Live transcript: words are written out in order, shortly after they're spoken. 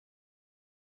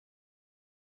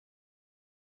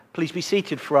Please be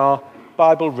seated for our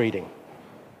Bible reading.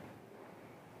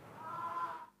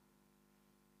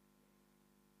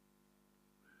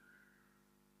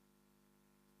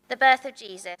 The birth of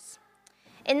Jesus.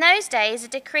 In those days, a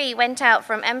decree went out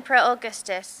from Emperor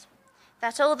Augustus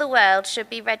that all the world should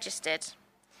be registered.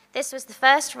 This was the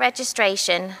first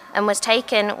registration and was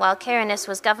taken while Quirinius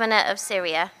was governor of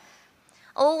Syria.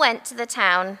 All went to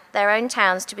their own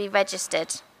towns to be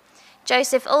registered.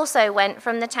 Joseph also went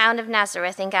from the town of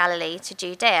Nazareth in Galilee to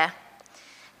Judea,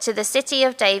 to the city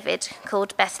of David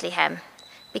called Bethlehem,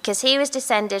 because he was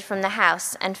descended from the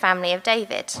house and family of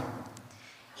David.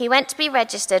 He went to be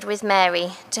registered with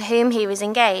Mary, to whom he was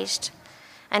engaged,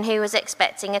 and who was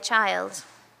expecting a child.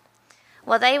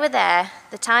 While they were there,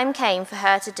 the time came for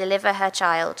her to deliver her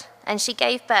child, and she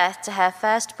gave birth to her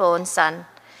firstborn son,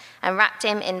 and wrapped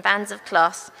him in bands of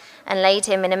cloth, and laid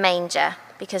him in a manger,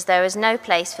 because there was no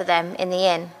place for them in the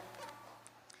inn.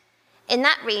 In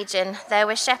that region there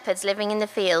were shepherds living in the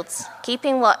fields,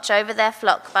 keeping watch over their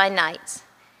flock by night.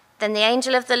 Then the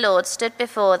angel of the Lord stood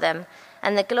before them,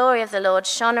 and the glory of the Lord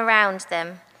shone around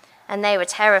them, and they were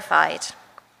terrified.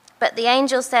 But the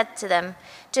angel said to them,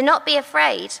 "Do not be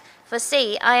afraid, for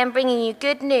see, I am bringing you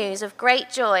good news of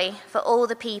great joy for all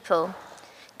the people.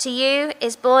 To you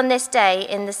is born this day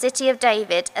in the city of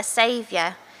David a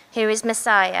Saviour, who is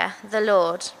Messiah, the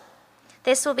Lord.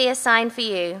 This will be a sign for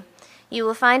you. You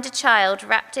will find a child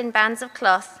wrapped in bands of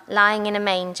cloth, lying in a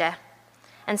manger."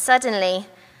 And suddenly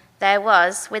there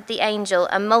was with the angel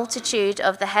a multitude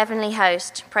of the heavenly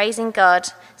host, praising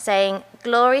God, saying,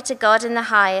 "Glory to God in the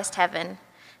highest heaven,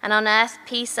 and on earth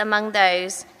peace among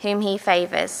those whom he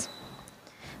favours."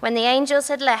 When the angels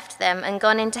had left them and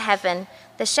gone into heaven,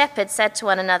 the shepherds said to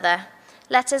one another,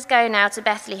 "Let us go now to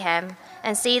Bethlehem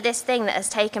and see this thing that has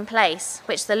taken place,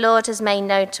 which the Lord has made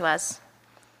known to us."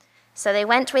 So they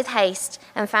went with haste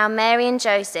and found Mary and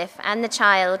Joseph and the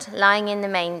child lying in the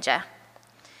manger.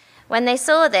 When they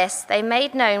saw this, they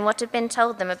made known what had been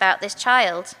told them about this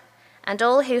child, and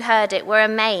all who heard it were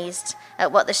amazed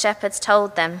at what the shepherds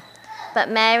told them. But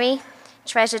Mary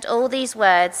treasured all these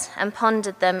words and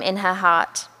pondered them in her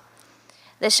heart.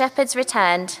 The shepherds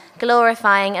returned,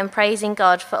 glorifying and praising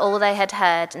God for all they had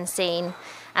heard and seen,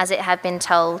 as it had been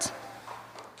told.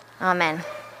 Amen.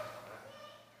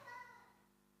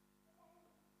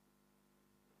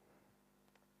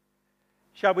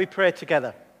 Shall we pray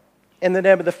together? In the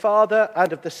name of the Father,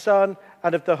 and of the Son,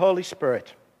 and of the Holy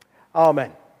Spirit.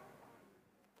 Amen.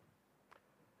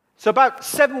 So about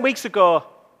 7 weeks ago,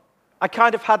 I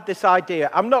kind of had this idea.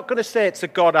 I'm not going to say it's a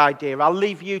God idea. I'll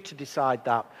leave you to decide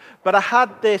that. But I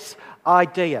had this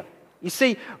idea. You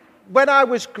see, when I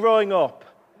was growing up,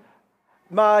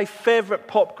 my favourite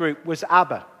pop group was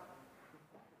ABBA.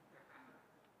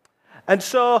 And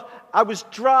so I was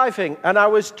driving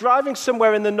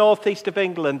somewhere in the northeast of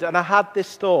England, and I had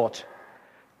this thought.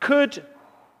 Could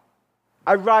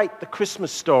I write the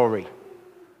Christmas story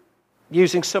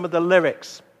using some of the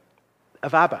lyrics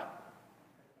of ABBA?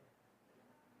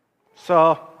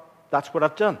 So that's what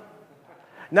I've done.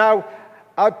 Now,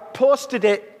 I posted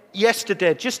it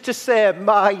yesterday just to say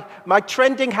my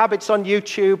trending habits on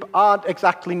YouTube aren't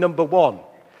exactly number one.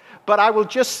 But I will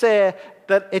just say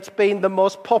that it's been the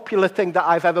most popular thing that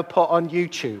I've ever put on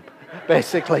YouTube,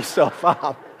 basically, so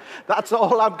far. That's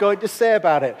all I'm going to say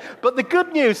about it. But the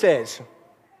good news is,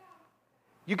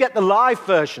 you get the live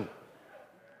version.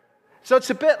 So it's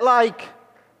a bit like,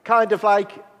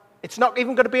 it's not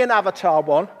even going to be an avatar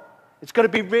one. It's going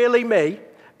to be really me,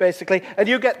 basically, and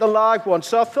you get the live one.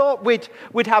 So I thought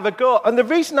we'd have a go. And the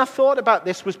reason I thought about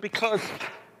this was because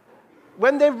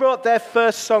when they wrote their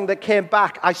first song that came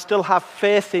back, "I Still Have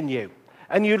Faith in You,"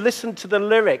 and you listen to the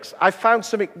lyrics, I found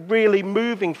something really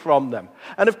moving from them.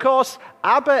 And of course,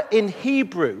 Abba in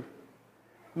Hebrew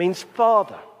means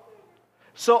father.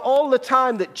 So all the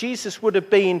time that Jesus would have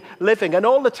been living, and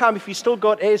all the time if you still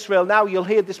go to Israel now, you'll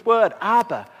hear this word,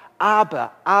 Abba,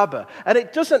 Abba, Abba. And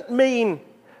it doesn't mean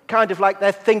kind of like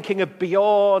they're thinking of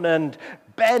Bjorn and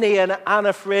Benny and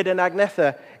Anna-Frid and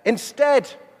Agnetha.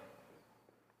 Instead,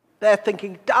 they're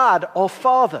thinking dad or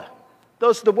father.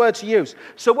 Those are the words used.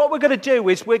 So what we're going to do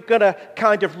is we're going to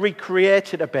kind of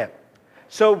recreate it a bit.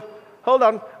 So, hold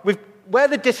on. Where are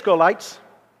the disco lights?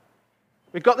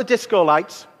 We've got the disco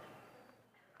lights,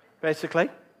 basically.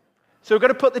 So we're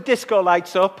going to put the disco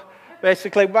lights up,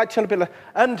 basically. Right, turn a bit.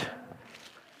 And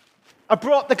I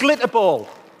brought the glitter ball.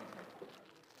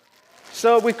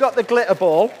 So we've got the glitter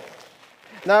ball.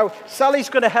 Now, Sally's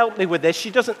going to help me with this.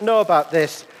 She doesn't know about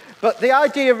this. But the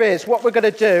idea is, what we're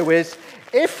going to do is,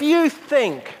 if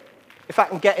I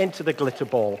can get into the glitter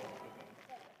ball,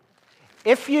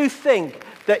 if you think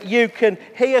that you can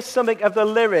hear something of the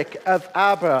lyric of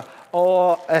ABBA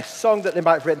or a song that they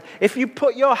might have written, if you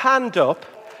put your hand up,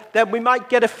 then we might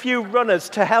get a few runners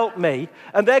to help me,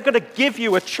 and they're going to give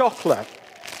you a chocolate.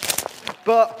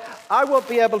 But I won't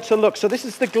be able to look. So this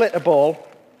is the glitter ball.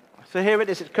 So here it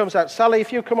is. It comes out. Sally,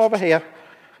 if you come over here,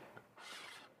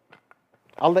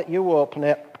 I'll let you open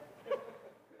it.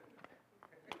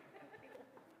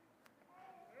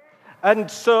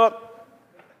 And so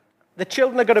the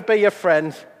children are going to be your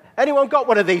friends. Anyone got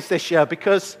one of these this year?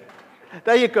 Because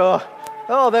there you go.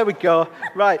 Oh, there we go.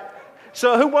 Right.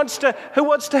 So who wants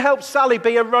to help Sally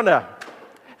be a runner?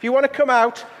 If you want to come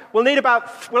out, we'll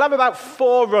have about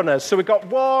 4 runners. So we've got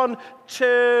 1,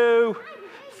 2.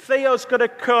 Theo's going to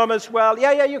come as well.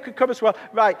 Yeah, you can come as well.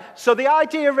 Right. So the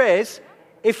idea is,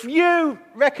 if you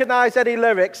recognize any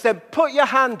lyrics, then put your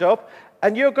hand up,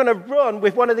 and you're going to run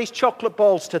with one of these chocolate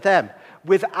balls to them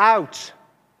without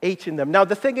eating them. Now,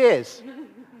 the thing is,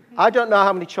 I don't know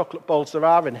how many chocolate balls there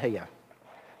are in here.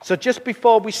 So just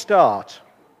before we start,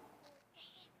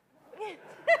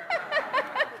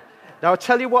 now I'll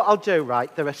tell you what I'll do,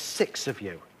 right? There are 6 of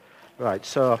you. Right,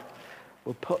 so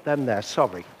we'll put them there.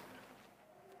 Sorry.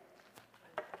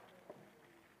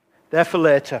 They're for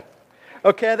later.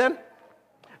 Okay, then?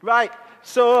 Right,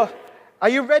 so are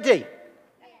you ready?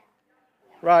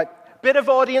 Right, bit of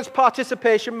audience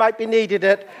participation might be needed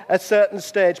at a certain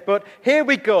stage, but here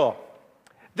we go.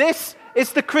 This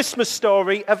is the Christmas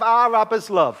story of our Abba's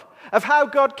love, of how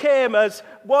God came as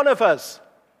one of us.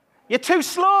 You're too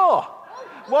slow.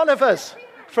 One of us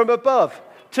from above.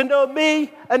 To know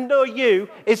me and know you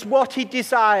is what he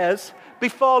desires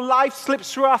before life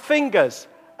slips through our fingers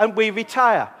and we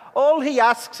retire. All he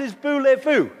asks is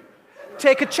voulez-vous.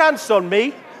 Take a chance on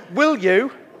me, will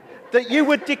you, that you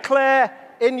would declare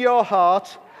in your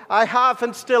heart, I have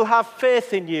and still have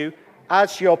faith in you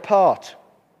as your part.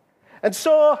 And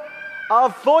so our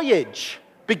voyage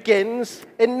begins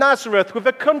in Nazareth with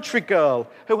a country girl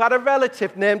who had a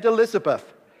relative named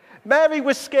Elizabeth. Mary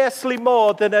was scarcely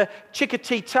more than a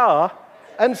chickatee-tar,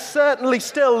 and certainly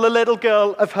still the little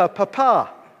girl of her papa.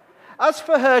 As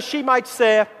for her, she might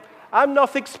say, I'm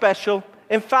nothing special.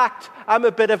 In fact, I'm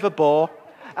a bit of a bore.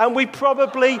 And we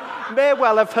probably may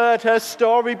well have heard her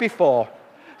story before.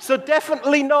 So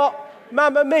definitely not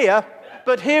Mamma Mia,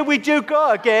 but here we do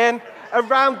go again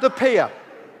around the pier.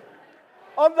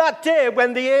 On that day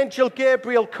when the angel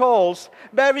Gabriel calls,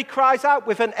 Mary cries out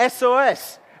with an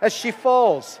SOS as she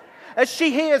falls. As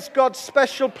she hears God's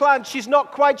special plan, she's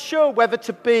not quite sure whether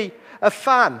to be a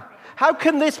fan. How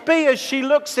can this be? As she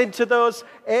looks into those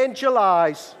angel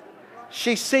eyes,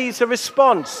 she sees a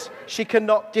response she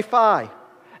cannot defy.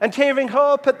 And hearing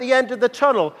hope at the end of the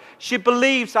tunnel, she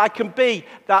believes I can be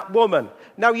that woman.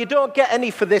 Now, you don't get any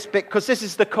for this bit because this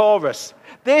is the chorus.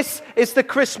 This is the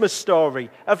Christmas story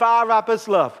of our Abba's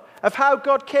love, of how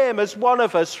God came as one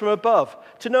of us from above.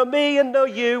 To know me and know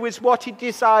you is what he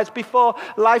desires before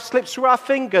life slips through our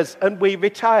fingers and we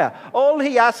retire. All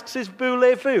he asks is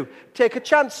voulez-vous. Take a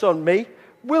chance on me,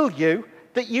 will you,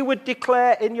 that you would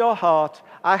declare in your heart,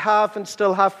 I have and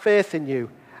still have faith in you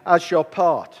as your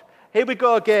part. Here we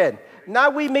go again. Now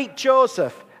we meet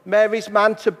Joseph, Mary's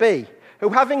man-to-be, who,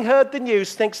 having heard the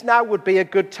news, thinks now would be a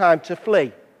good time to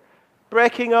flee.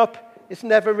 Breaking up is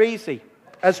never easy,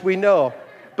 as we know,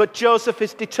 but Joseph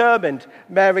is determined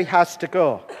Mary has to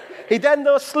go. He then,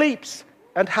 though, sleeps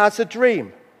and has a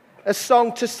dream, a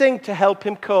song to sing to help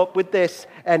him cope with this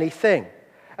anything.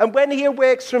 And when he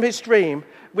awakes from his dream,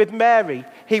 with Mary,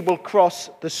 he will cross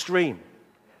the stream.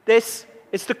 This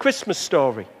is the Christmas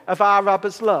story of our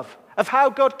Abba's love, of how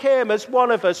God came as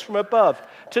one of us from above.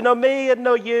 To know me and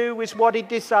know you is what he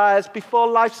desires before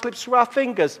life slips through our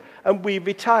fingers and we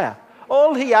retire.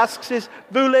 All he asks is,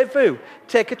 voulez-vous,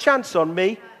 take a chance on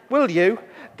me, will you,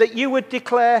 that you would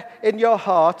declare in your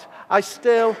heart, I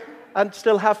still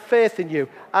have faith in you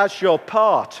as your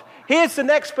part. Here's the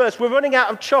next verse. We're running out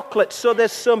of chocolates, so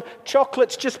there's some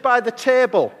chocolates just by the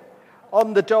table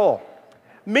on the door.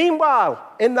 Meanwhile,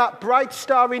 in that bright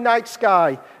starry night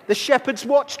sky, the shepherds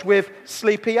watched with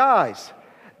sleepy eyes.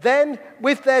 Then,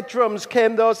 with their drums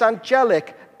came those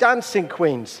angelic dancing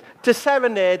queens to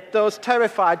serenade those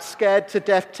terrified, scared to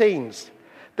death teens.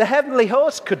 The heavenly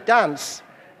host could dance,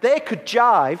 they could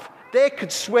jive, they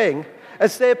could swing,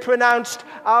 as they pronounced,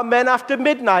 Amen after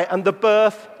midnight and the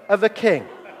birth of a king.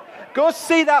 Go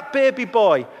see that baby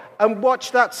boy and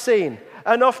watch that scene.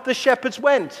 And off the shepherds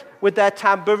went with their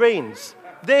tambourines.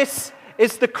 This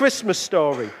is the Christmas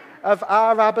story of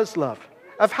our Abba's love,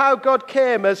 of how God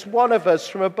came as one of us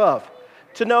from above.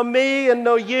 To know me and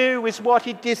know you is what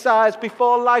he desires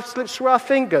before life slips through our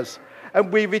fingers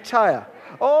and we retire.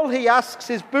 All he asks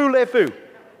is voulez-vous.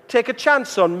 take a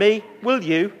chance on me, will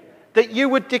you, that you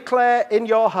would declare in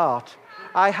your heart,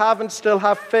 I have and still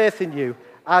have faith in you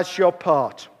as your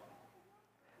part.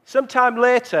 Sometime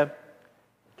later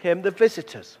came the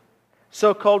visitors,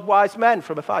 so-called wise men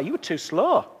from afar. You were too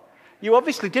slow. You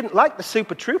obviously didn't like the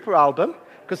Super Trooper album,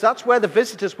 because that's where the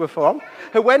visitors were from,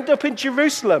 who end up in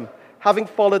Jerusalem, having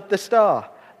followed the star.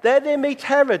 There they meet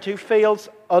Herod, who feels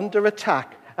under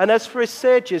attack. And as for his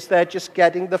sages, they're just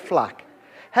getting the flack.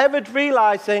 Herod,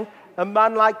 realizing a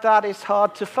man like that is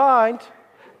hard to find,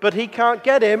 but he can't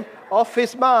get him off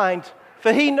his mind,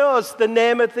 for he knows the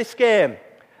name of this game.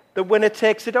 The winner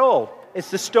takes it all.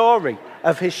 It's the story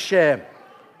of his shame.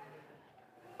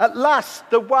 At last,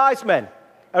 the wise men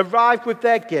arrived with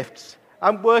their gifts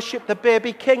and worship the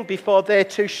baby king before they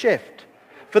too shift.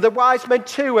 For the wise men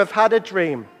too have had a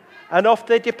dream, and off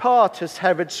they depart as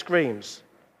Herod screams.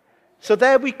 So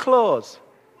there we close,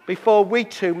 before we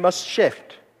too must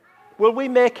shift. Will we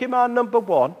make him our number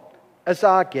one as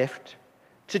our gift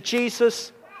to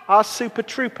Jesus, our Super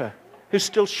Trooper, who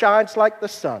still shines like the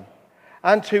sun,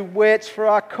 and who waits for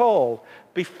our call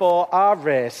before our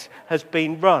race has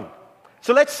been run?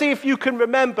 So let's see if you can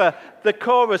remember the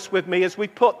chorus with me as we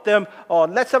put them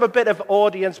on. Let's have a bit of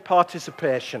audience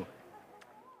participation.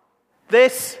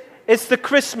 This is the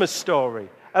Christmas story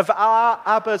of our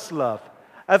Abba's love,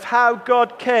 of how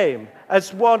God came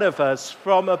as one of us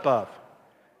from above.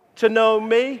 To know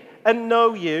me and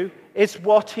know you is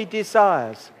what he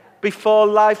desires before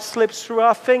life slips through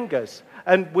our fingers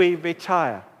and we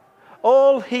retire.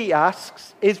 All he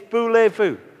asks is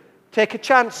voulez-vous, take a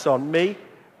chance on me,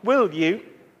 will you,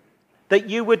 that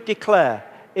you would declare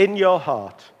in your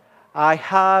heart, I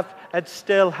have and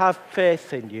still have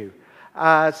faith in you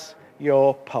as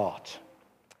your part.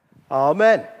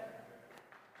 Amen.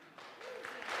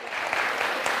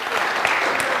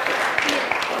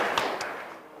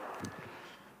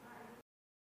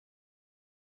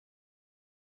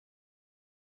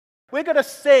 We're going to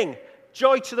sing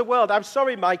Joy to the World. I'm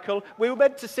sorry, Michael. We were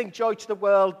meant to sing Joy to the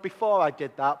World before I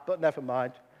did that, but never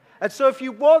mind. And so if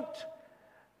you want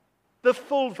the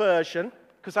full version,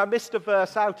 because I missed a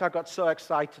verse out, I got so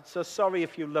excited. So sorry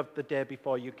if you loved The Day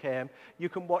Before You Came. You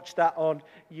can watch that on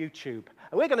YouTube.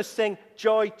 And we're going to sing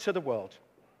Joy to the World.